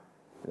ะครับ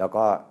แล้ว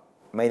ก็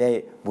ไม่ได้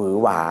หวือ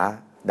หวา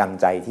ดัง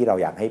ใจที่เรา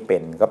อยากให้เป็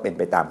นก็เป็น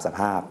ไปตามสภ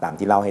าพตาม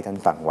ที่เล่าให้ท่าน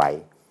ฟังไว้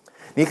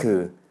นี่คือ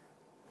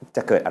จ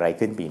ะเกิดอะไร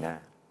ขึ้นปีหน้า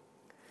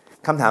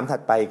คำถามถั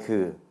ดไปคื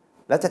อ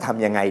แล้วจะท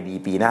ำยังไงดี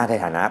ปีหน้าใน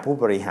ฐานะผู้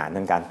บริหารท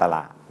างการตล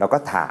าดเราก็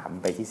ถาม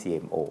ไปที่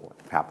CMO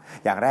ครับ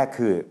อย่างแรก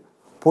คือ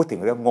พูดถึ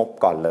งเรื่องงบ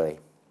ก่อนเลย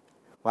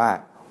ว่า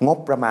งบ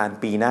ประมาณ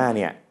ปีหน้าเ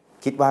นี่ย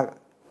คิดว่า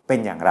เป็น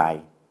อย่างไร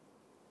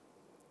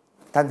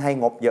ท่านให้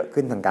งบเยอะ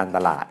ขึ้นทางการต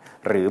ลาด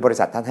หรือบริ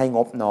ษัทท่านให้ง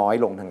บน้อย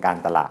ลงทางการ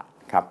ตลาด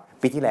ครับ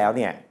ปีที่แล้วเ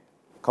นี่ย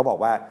เขาบอก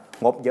ว่า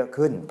งบเยอะ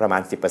ขึ้นประมา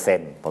ณ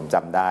 10% ผมจ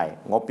ำได้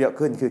งบเยอะ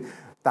ขึ้นคือ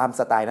ตาม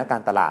สไตล์นักกา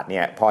รตลาดเ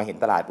นี่ยพอเห็น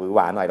ตลาดหวือหว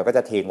าหน่อยเราก็จ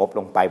ะเทงบล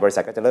งไปบริษั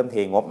ทก็จะเริ่มเท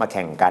งบมาแ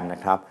ข่งกันน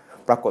ะครับ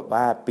ปรากฏ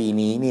ว่าปี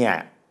นี้เนี่ย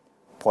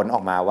ผลอ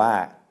อกมาว่า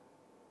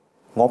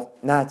งบ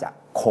น่าจะ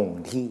คง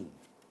ที่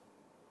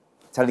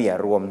เฉลี่ย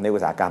รวมในอุ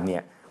ตสาหกรรมเนี่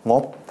ยง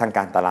บทางก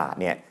ารตลาด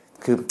เนี่ย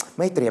คือ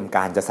ไม่เตรียมก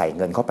ารจะใส่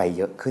เงินเข้าไปเ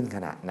ยอะขึ้นข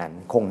นาดนั้น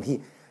คงที่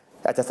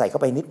อาจจะใส่เข้า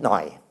ไปนิดหน่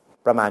อย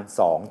ประมาณ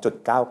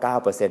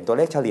 2.99% ตัวเ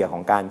ลขเฉลี่ยขอ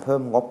งการเพิ่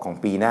มงบของ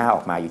ปีหน้าอ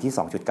อกมาอยู่ที่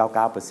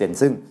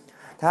 2.99% ซึ่ง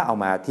ถ้าเอา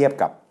มาเทียบ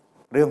กับ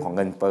เรื่องของเ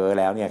งินเฟ้อ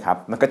แล้วเนี่ยครับ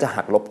มันก็จะ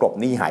หักลบกลบ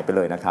หนี้หายไปเ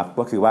ลยนะครับ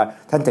ก็คือว่า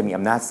ท่านจะมี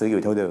อำนาจซื้ออ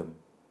ยู่เท่าเดิม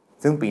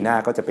ซึ่งปีหน้า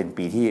ก็จะเป็น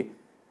ปีที่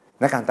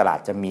นักการตลาด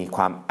จะมีค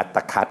วามอัต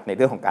คัดในเ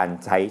รื่องของการ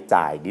ใช้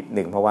จ่ายนิด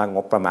นึงเพราะว่าง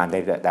บประมาณใน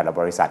แต่ละ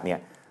บริษัทเนี่ย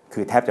คื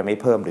อแทบจะไม่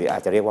เพิ่มหรืออา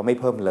จจะเรียกว่าไม่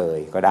เพิ่มเลย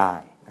ก็ได้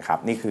นะครับ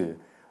นี่คือ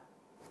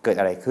เกิด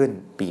อะไรขึ้น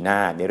ปีหน้า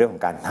ในเรื่องขอ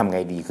งการทำไง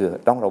ดีคือ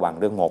ต้องระวัง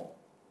เรื่องงบ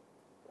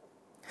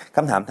ค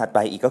ำถามถัดไป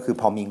อีกก็คือ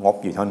พอมีงบ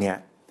อยู่เท่านี้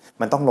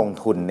มันต้องลง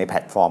ทุนในแพล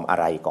ตฟอร์มอะ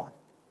ไรก่อน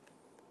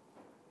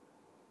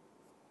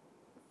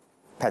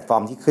แพลตฟอร์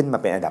มที่ขึ้นมา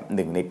เป็นอันดับ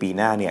1ในปี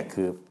หน้าเนี่ย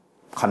คือ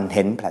คอนเท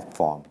นต์แพลตฟ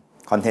อ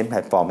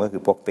ร์มก็คื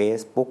อพวก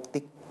Facebook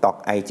TikTok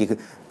IG คือ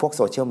พวกโ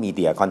ซเชียลมีเ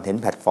ดียคอนเทน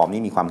ต์แพลตฟอร์ม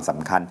นี่มีความส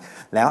ำคัญ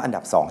แล้วอัน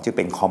ดับ2จะเ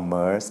ป็นคอมเม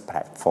อร์สแพล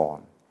ตฟอร์ม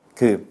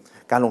คือ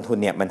การลงทุน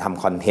เนี่ยมันท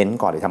ำคอนเทนต์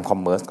ก่อนหรือทำคอม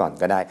เมอร์สก่อน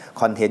ก็ได้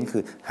คอนเทนต์คื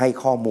อให้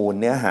ข้อมูล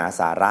เนื้อหา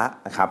สาระ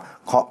นะครับ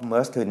คอมเมอ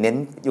ร์สคือเน้น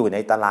อยู่ใน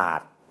ตลาด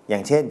อย่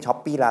างเช่น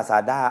Shopee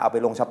Lazada เอาไป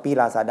ลง Shopee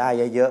Lazada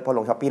เยอะๆพอล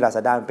ง Shopee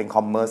Lazada มันเป็นค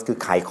อมเมอร์สคือ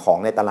ขายของ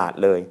ในตลาด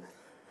เลย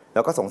แ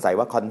ล้วก็สงสัย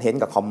ว่าคอนเทนต์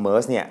กับคอมเมอ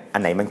ร์สเนี่ยอั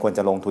นไหนมันควรจ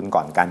ะลงทุนก่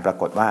อนการปรา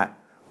กฏว่า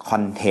คอ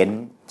นเทน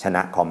ต์ชน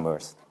ะคอมเมอ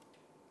ร์ส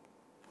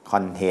ค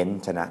อนเทนต์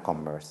ชนะคอม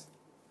เมอร์ส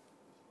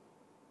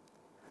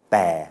แ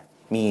ต่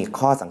มี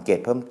ข้อสังเกต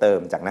เพิ่มเติม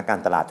จากนักการ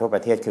ตลาดทั่วปร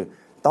ะเทศคือ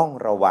ต้อง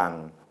ระวัง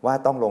ว่า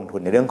ต้องลงทุ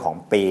นในเรื่องของ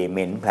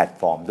payment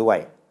platform ด้วย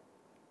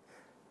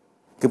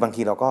คือบาง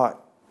ทีเราก็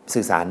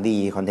สื่อสารดี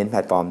คอนเทนต์แพล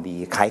ตฟอร์มดี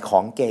ขายขอ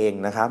งเก่ง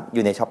นะครับอ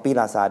ยู่ใน Shopee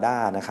Lazada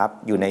นะครับ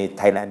อยู่ใน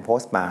Thailand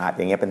Postmart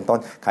อย่างเงี้ยเป็นต้น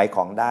ขายข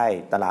องได้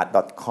ตลาด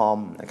 .com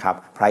นะครับ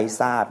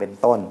Priza เป็น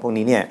ต้นพวก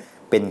นี้เนี่ย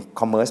เป็น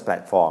commerce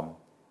platform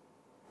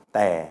แ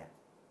ต่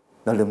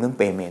เราลืมเรื่อง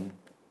payment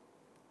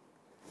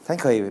ท่าน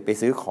เคยไป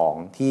ซื้อของ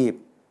ที่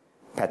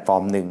แพลตฟอ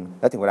ร์มหนึ่ง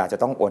แล้วถึงเวลาจะ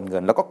ต้องโอนเงิ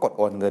นแล้วก็กด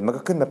โอนเงินมัน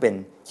ก็ขึ้นมาเป็น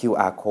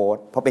QR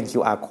code พอเป็น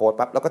QR code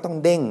ปั๊บเราก็ต้อง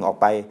เด้งออก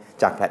ไป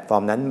จากแพลตฟอร์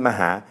มนั้นมา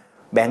หา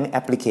แบงก์แอ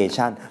ปพลิเค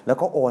ชันแล้ว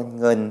ก็โอน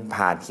เงิน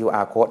ผ่าน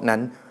QR code นั้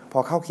นพอ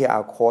เข้า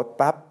QR code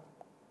ปั๊บ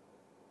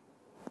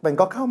มัน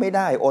ก็เข้าไม่ไ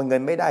ด้โอนเงิ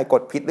นไม่ได้ก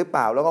ดผิดหรือเป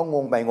ล่าแล้วก็ง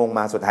งไปงงม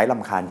าสุดท้ายร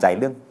ำคาญใจ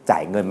เรื่องจ่า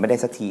ยเงินไม่ได้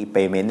สักที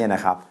payment เนี่ยน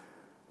ะครับ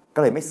ก็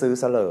เลยไม่ซื้อ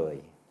ซะเลย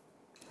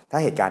ถ้า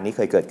เหตุการณ์นี้เค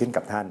ยเกิดขึ้น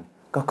กับท่าน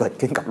ก็เกิด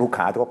ขึ้นกับลูก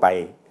ค้าทั่วไป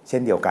เช่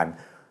นเดียวกัน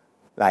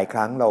หลายค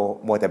รั้งเรา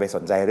มัวแต่ไปส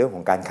นใจเรื่องข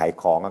องการขาย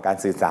ของการ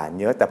สื่อสาร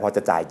เยอะแต่พอจ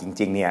ะจ่ายจ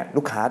ริงๆเนี่ย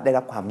ลูกค้าได้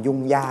รับความยุ่ง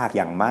ยาก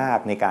อย่างมาก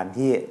ในการ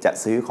ที่จะ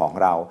ซื้อของ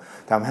เรา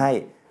ทำให้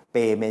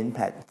payment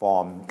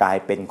platform กลาย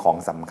เป็นของ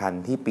สำคัญ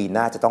ที่ปีห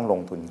น้าจะต้องล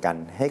งทุนกัน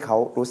ให้เขา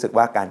รู้สึก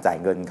ว่าการจ่าย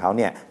เงินเขาเ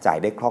นี่ยจ่าย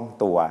ได้คล่อง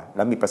ตัวแล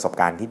ะมีประสบ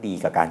การณ์ที่ดี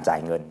กับการจ่าย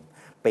เงิน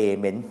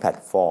payment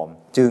platform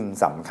จึง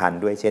สำคัญ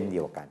ด้วยเช่นเดี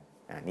ยวกัน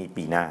นี่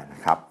ปีหน้าน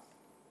ะครับ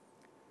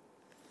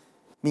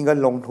มีเงิน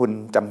ลงทุน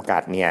จำกั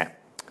ดเนี่ย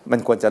มัน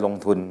ควรจะลง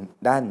ทุน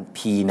ด้าน P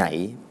ไหน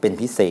เป็น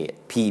พิเศษ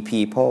P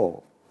people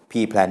P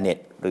planet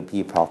หรือ P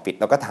profit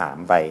แล้วก็ถาม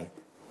ไป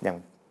อย่าง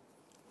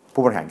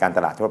ผู้บริหารการต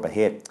ลาดทั่วประเท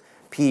ศ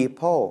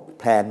People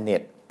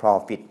Planet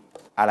Profit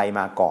อะไร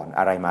มาก่อน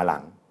อะไรมาหลั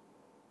ง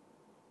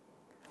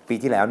ปี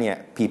ที่แล้วเนี่ย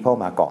People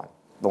มาก่อน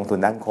ลงทุน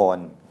ด้านคน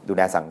ดูแ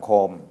ลสังค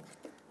ม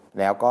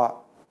แล้วก็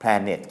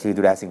Planet คือ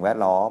ดูแลสิ่งแวด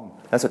ล้อม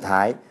และสุดท้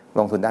าย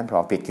ลงทุนด้าน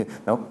Profit คือ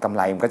แล้วกำไ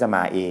รมันก็จะม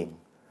าเอง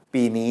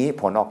ปีนี้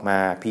ผลออกมา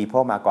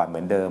People มาก่อนเหมื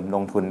อนเดิมล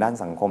งทุนด้าน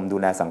สังคมดู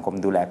แลสังคม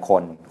ดูแลค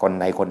น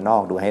ในคนนอ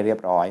กดูให้เรียบ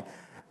ร้อย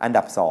อัน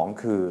ดับ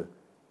2คือ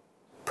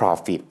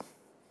Profit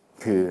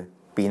คือ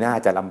ปีหน้า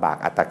จะลำบาก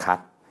อัตคัด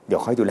เดี๋ย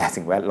วค่อยดูแล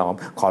สิ่งแวดล้อม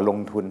ขอลง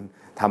ทุน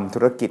ทำธุ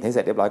รกิจให้เส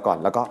ร็จเรียบร้อยก่อน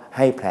แล้วก็ใ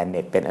ห้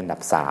Planet เป็นอันดับ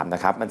3น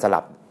ะครับมันสลั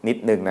บนิด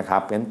นึงนะครั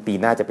บงั้นปี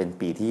หน้าจะเป็น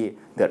ปีที่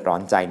เดือดร้อ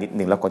นใจนิด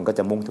นึงแล้วคนก็จ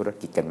ะมุ่งธุร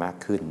กิจกันมาก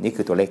ขึ้นนี่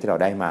คือตัวเลขที่เรา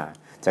ได้มา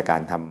จากกา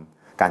รท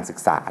ำการศึก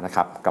ษานะค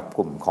รับกับก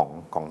ลุ่ม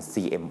ของ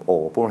CMO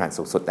ผู้บริหาร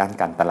สูงสุดด้าน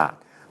การตลาด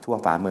ทั่ว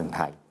ฟ้าเมืองไ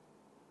ทย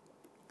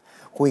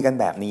คุยกัน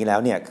แบบนี้แล้ว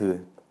เนี่ยคือ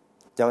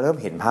จะเริ่ม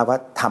เห็นภาพว่า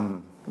ท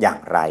ำอย่าง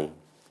ไร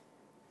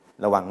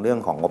ระวังเรื่อง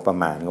ของงบประ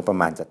ม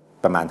าณจะ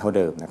ประมาณเท่าเ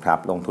ดิมนะครับ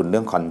ลงทุนเรื่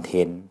องคอนเท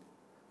นต์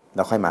แ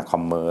ล้วค่อยมาคอ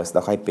มเมอร์สแล้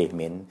วค่อยเพย์เ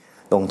มนต์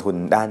ลงทุน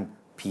ด้าน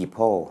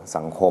people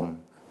สังคม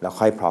แล้ว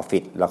ค่อย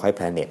profit แล้วค่อย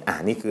planet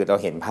นี่คือเรา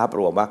เห็นภาพร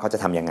วมว่าเขาจะ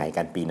ทำยังไง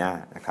กันปีหน้า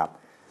นะครับ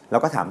แล้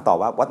วก็ถามต่อ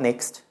ว่า what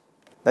next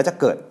แล้วจะ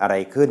เกิดอะไร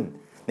ขึ้น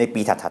ใน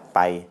ปีถัดๆไป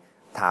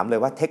ถามเลย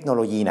ว่าเทคโนโ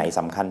ลยีไหนส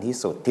ำคัญที่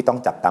สุดที่ต้อง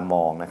จับตาม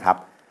องนะครับ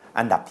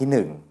อันดับ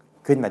ที่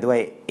1ขึ้นมาด้วย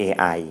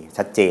AI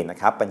ชัดเจนนะ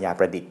ครับปัญญาป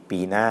ระดิษฐ์ปี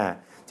หน้า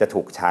จะ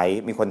ถูกใช้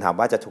มีคนถาม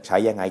ว่าจะถูกใช้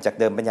ยังไงจาก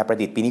เดิมปัญญาประ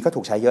ดิษฐ์ปีนี้ก็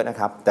ถูกใช้เยอะนะ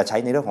ครับแต่ใช้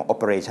ในเรื่องของ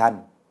operation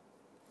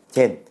เ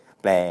ช่น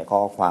แปลข้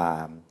อควา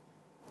ม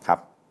ครับ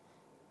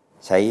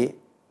ใช้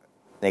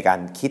ในการ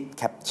คิดแ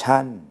คป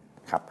ชั่น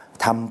ครับ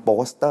ทำโป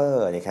สเตอ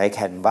ร์ใช้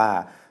Canva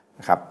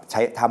ครับใ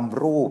ช้ท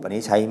ำรูปอัน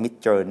นี้ใช้ Mid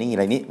Journey อะ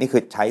ไรนี่คื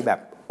อใช้แบบ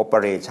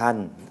operation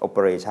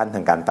ท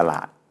างการตล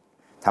าด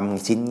ท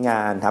ำชิ้นง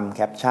านทำแ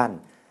คปชั่น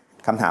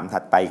คำถามถั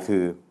ดไปคื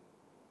อ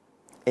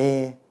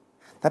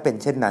ถ้าเป็น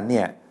เช่นนั้นเ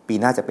นี่ยปี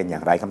หน้าจะเป็นอย่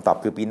างไรคำตอบ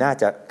คือปีหน้า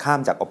จะข้าม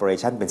จาก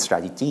operation เป็น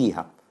strategy ค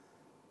รับ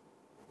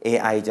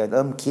AI จะเ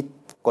ริ่มคิด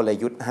กล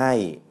ยุทธ์ให้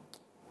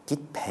คิด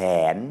แผ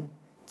น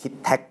คิด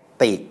แท็ก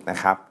ติกนะ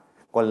ครับ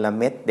กลเ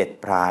ม็ดเด็ด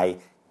ปลาย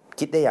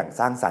คิดได้อย่าง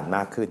สร้างสรรค์ม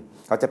ากขึ้น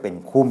เขาจะเป็น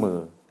คู่มือ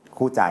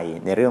คู่ใจ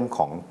ในเรื่องข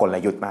องกล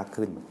ยุทธ์มาก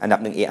ขึ้นอันดับ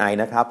1 AI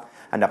นะครับ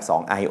อันดับ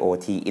2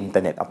 IoT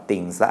Internet of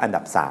Things และอัน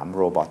ดับ3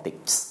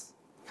 Robotics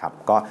ครับ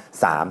ก็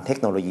3เทค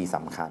โนโลยีส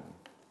ำคัญ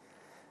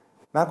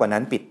มากกว่า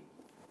นั้นปิด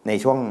ใน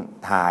ช่วง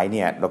ท้ายเ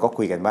นี่ยเราก็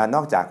คุยกันว่าน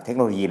อกจากเทคโ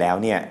นโลยีแล้ว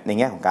เนี่ยใน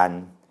แง่ของการ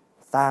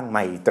สร้างไม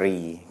ตรี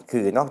คื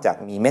อนอกจาก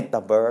มี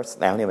Metaverse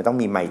แล้วเนี่ยมันต้อง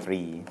มีไมต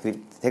รีคือ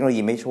เทคโนโล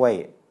ยีไม่ช่วย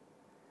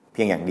เ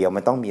พียงอย่างเดียว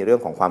มันต้องมีเรื่อ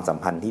งของความสัม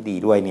พันธ์ที่ดี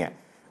ด้วยเนี่ย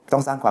ต้อ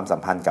งสร้างความสั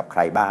มพันธ์กับใค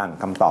รบ้าง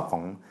คำตอบขอ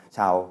งช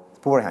าว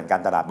ผู้บริหารกา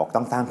รตลาดบอก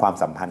ต้องสร้างความ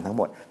สัมพันธ์ทั้งห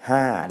มด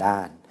5ด้า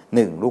น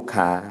1ลูก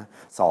ค้า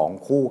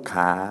2คู่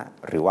ค้า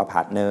หรือว่าพ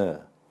าร์ทเนอร์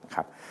ค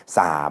รับ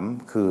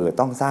3คือ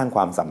ต้องสร้างค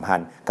วามสัมพัน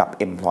ธ์กับ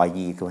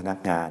employee คือพนัก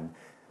งาน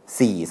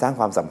4สร้าง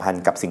ความสัมพัน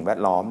ธ์กับสิ่งแวด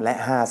ล้อมและ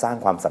5สร้าง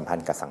ความสัมพัน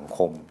ธ์กับสังค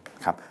ม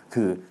ครับ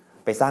คือ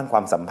ไปสร้างคว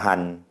ามสัมพัน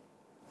ธ์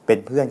เป็น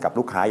เพื่อนกับ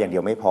ลูกค้าอย่างเดี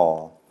ยวไม่พอ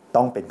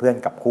ต้องเป็นเพื่อน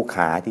กับคู่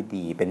ค้าที่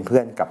ดีเป็นเพื่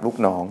อนกับลูก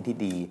น้องที่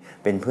ดี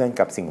เป็นเพื่อน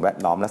กับสิ่งแวด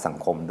ล้อมและสัง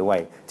คมด้วย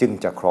จึง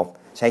จะครบ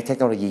ใช้เทค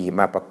โนโลยี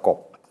มาประกบ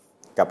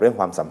กับเรื่อง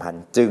ความสัมพัน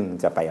ธ์จึง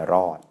จะไปร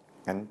อด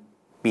งั้น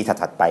ปี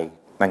ถัดๆไป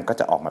มันก็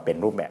จะออกมาเป็น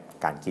รูปแบบ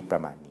การคิดปร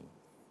ะมาณนี้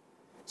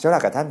ใช้เวลา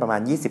กับท่านประมา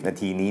ณ20นา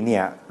ทีนี้เนี่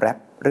ยแรป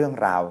เรื่อง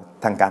ราว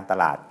ทางการต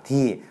ลาด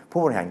ที่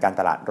ผู้บริหารการ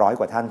ตลาด100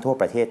กว่าท่านทั่ว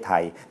ประเทศไท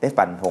ยได้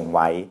ฟันธงไ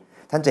ว้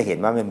ท่านจะเห็น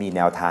ว่ามันมีแ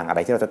นวทางอะไร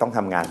ที่เราจะต้องท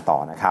ำงานต่อ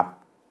นะครับ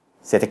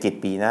เศรษฐกิจ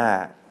ปีหน้า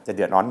จะเ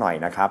ดือดร้อนหน่อย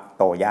นะครับ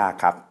โตยาก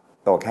ครับ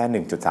โตแค่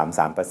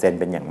 1.33%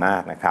 เป็นอย่างมา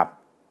กนะครับ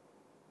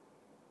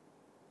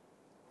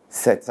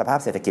สภาพ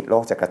เศรษฐกิจโล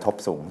กจะกระทบ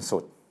สูงสุ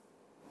ด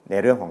ใน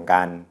เรื่องของก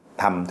าร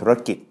ทำธุร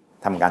กิจ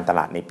ทำการตล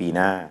าดในปีห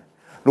น้า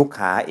ลูก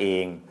ค้าเอ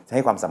งจะใ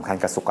ห้ความสำคัญ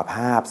กับสุขภ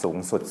าพสูง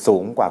สุดสู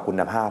งกว่าคุ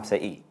ณภาพซะ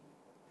อีก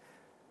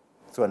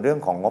ส่วนเรื่อง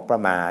ของงบปร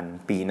ะมาณ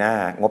ปีหน้า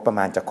งบประม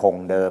าณจะคง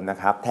เดิมนะ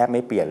ครับแทบไ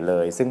ม่เปลี่ยนเล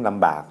ยซึ่งล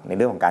ำบากในเ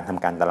รื่องของการท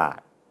ำการตลาด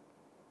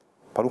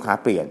เพราะลูกค้า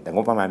เปลี่ยนแต่ง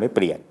บประมาณไม่เป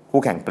ลี่ยน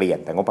คู่แข่งเปลี่ยน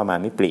แต่งบประมาณ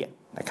ไม่เปลี่ยน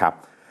นะครับ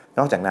น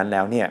อกจากนั้นแ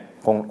ล้วเนี่ย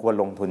ควร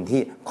ลงทุน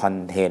ที่คอน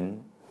เทนต์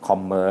คอ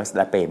มเมอร์สแ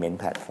ละเพย์เมนต์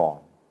แพลตฟอร์ม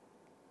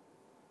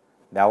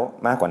แล้ว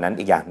มากกว่านั้น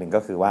อีกอย่างหนึ่งก็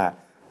คือว่า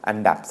อัน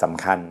ดับส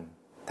ำคัญ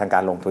ทางกา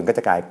รลงทุนก็จ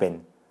ะกลายเป็น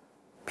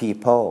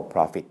people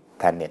profit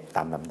planet ต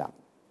ามลำดับ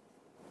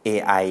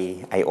AI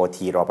IoT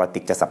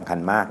Robotics จะสำคัญ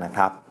มากนะค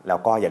รับแล้ว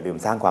ก็อย่าลืม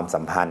สร้างความ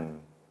สัมพันธ์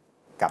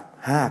กับ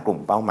5กลุ่ม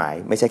เป้าหมาย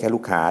ไม่ใช่แค่ลู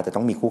กค้าจะต้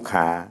องมีคู่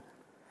ค้า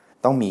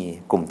ต้องมี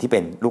กลุ่มที่เป็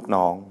นลูก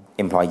น้อง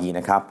employee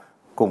นะครับ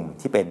กลุ่ม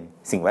ที่เป็น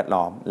สิ่งแวด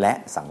ล้อมและ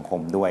สังค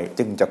มด้วย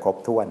จึงจะครบ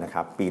ถ้วนนะค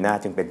รับปีหน้า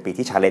จึงเป็นปี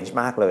ที่ challenge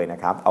มากเลยนะ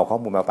ครับเอาข้อ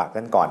มูลมาฝาก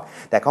กันก่อน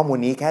แต่ข้อมูล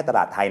นี้แค่ตล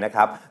าดไทยนะค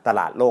รับตล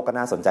าดโลกก็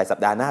น่าสนใจสัป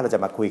ดาห์หน้าเราจ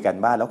ะมาคุยกัน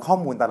ว่าแล้วข้อ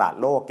มูลตลาด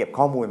โลกเก็บ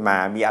ข้อมูลมา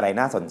มีอะไร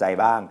น่าสนใจ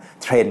บ้าง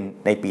เทรนด์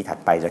ในปีถัด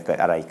ไปจะเกิด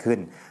อะไรขึ้น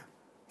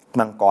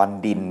มังกร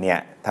ดินเนี่ย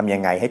ทำยั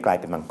งไงให้กลาย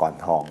เป็นมังกร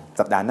ทอง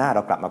สัปดาห์หน้าเร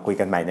ากลับมาคุย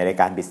กันใหม่ในราย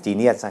การ Biz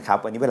Genius นะครับ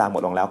วันนี้เวลาหม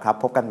ดลงแล้วครับ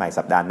พบกันใหม่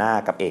สัปดาห์หน้า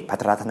กับเอกภั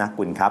ทรรัตน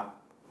กุลครับ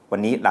วัน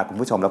นี้ลาคุณ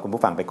ผู้ชมและคุณ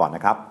ผู้ฟังไปก่อนน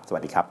ะครับสวั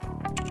สดีครับ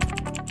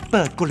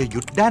เปิดกลยุ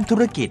ทธ์ด้านธุ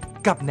รกิจ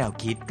กับแนว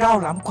คิดก้าว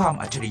ล้ำความ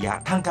อัจฉริยะ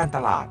ทางการต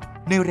ลาด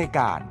ในราย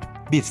การ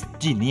Biz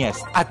Genius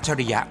อัจฉ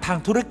ริยะทาง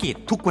ธุรกิจ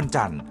ทุกวัน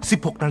จันทร์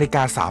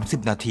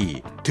 16:30 น.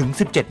ถึง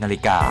 17:00 น.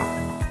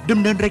ด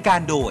ำเนินรายการ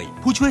โดย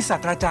ผู้ช่วยศาส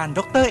ตราจารย์ด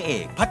ร.เอ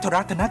กภัทร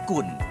รัตนกุ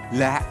ล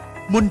และ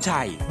มน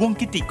ชัยวงศ์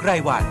กิติไกร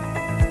วรรณ